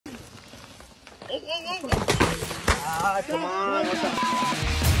Ah, come on. What's up?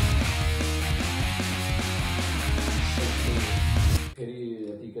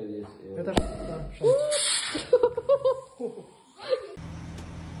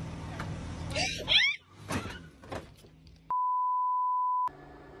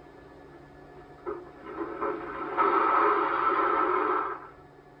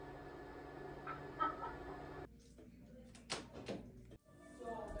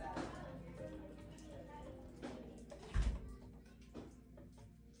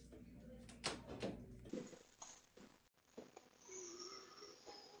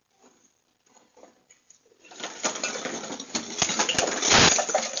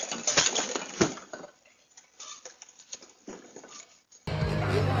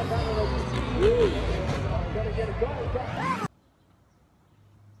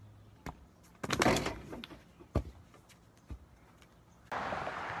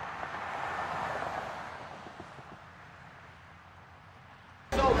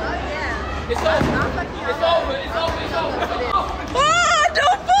 It's over. It's over. It's over. It's over. Oh,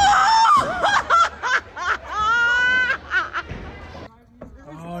 don't fall!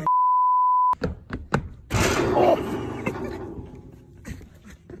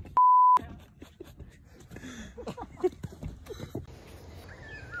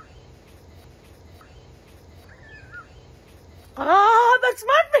 Oh, that's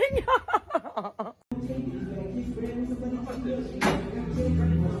my finger.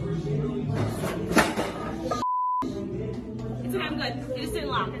 It's okay, I'm good. You just didn't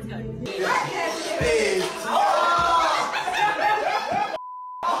laugh. It's good.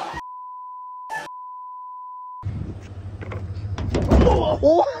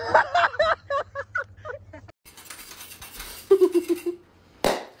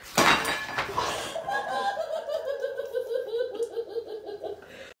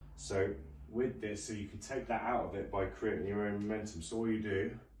 So with this, so you can take that out of it by creating your own momentum. So all you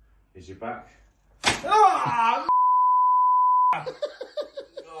do is your back. Ah!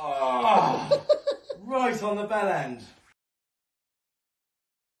 Oh, right on the bell end.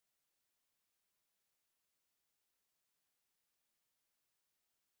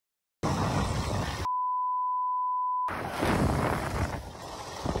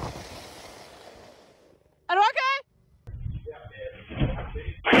 Are you okay?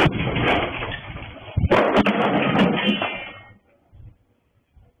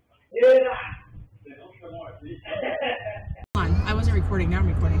 I wasn't recording, now I'm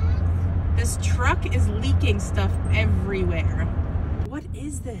recording. This truck is leaking stuff everywhere. What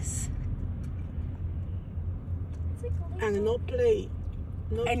is this? And no plate.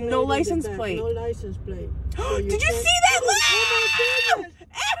 No And plate no in the license back, plate. No license plate. So Did you can't- see that? Oh my goodness.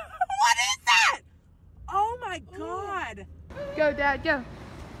 What is that? Oh my god. Go, Dad, go.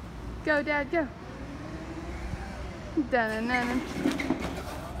 Go, Dad, go. Da-na-na-na.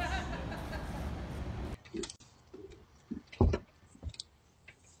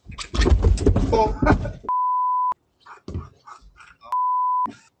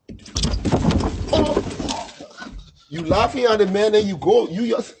 You laughing at the man and you go, you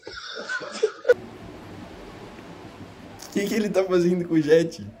just... O que ele tá fazendo com o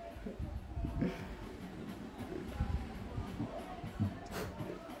jet?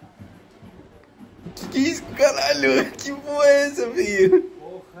 Que é isso, caralho? Que porra é essa, filho?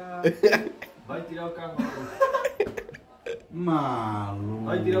 Porra! Vai tirar o carro. Maluco.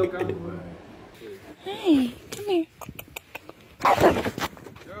 Vai tirar o carro, velho. Hey, come here.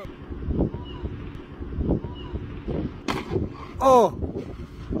 Oh!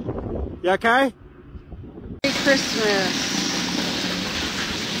 You okay? Merry Christmas.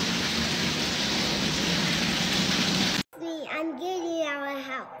 I'm getting our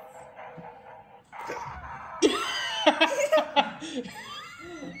house.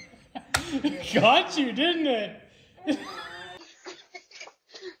 Got you, didn't it?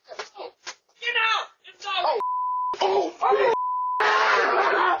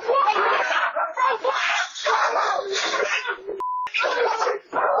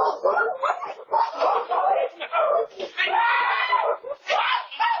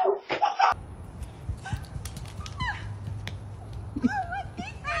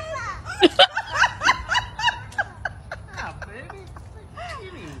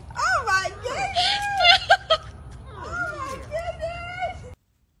 Oh my goodness! Oh my goodness!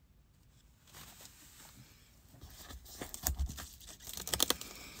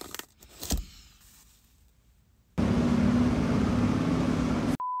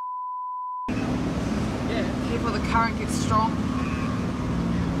 Yeah, before the current gets strong.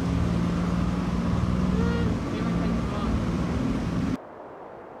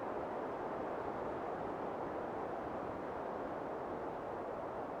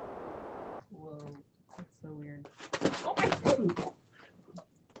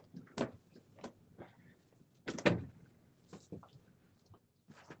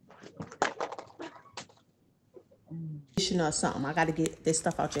 conditioner or something. I gotta get this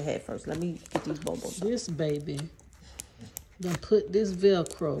stuff out your head first. Let me get these bubbles. This baby gonna put this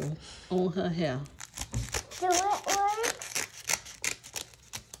Velcro on her hair. Do it work?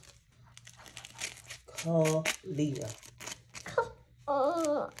 Call Leah.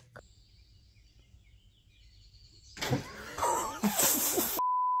 Oh.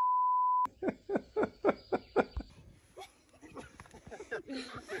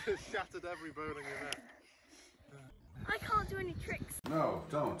 Shattered every bone in your neck. I can't do any tricks. No,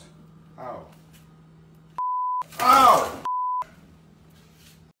 don't. Ow. Ow!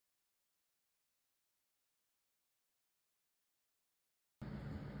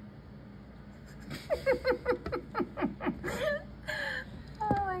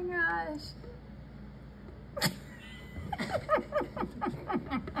 Oh my gosh.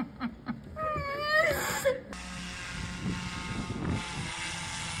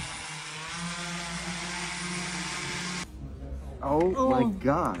 Oh my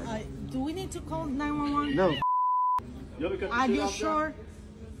God. Do we need to call 911? No. Are you sure?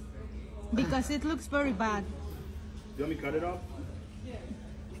 Because it looks very bad. You want me to cut it off?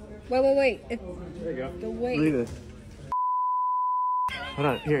 Wait. There you go. The Look weight. at this. Hold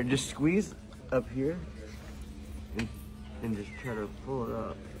on. Here, just squeeze up here. And just try to pull it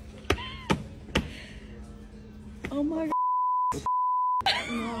up. Oh my God.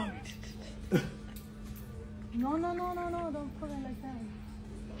 No, don't put it like that.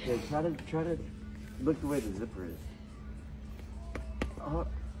 Yeah, try to look the way the zipper is. Oh,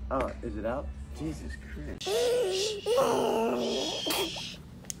 is it out? Jesus Christ.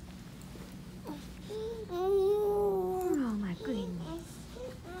 Oh my goodness.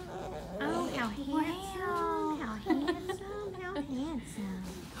 Oh, how handsome. How handsome. How handsome.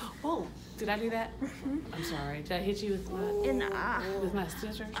 Oh, did I do that? I'm sorry. Did I hit you with my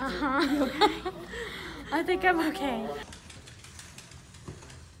scissors? Uh-huh. I think I'm okay.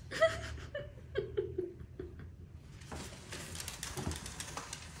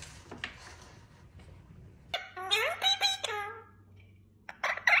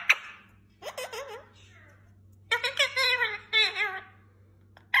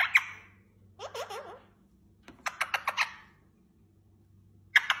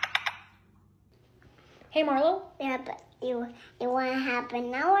 Hey, Marlo? Yeah, but you want to have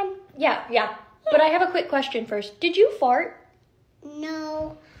another one? Yeah. But I have a quick question first. Did you fart?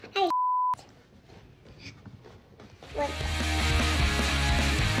 No. What?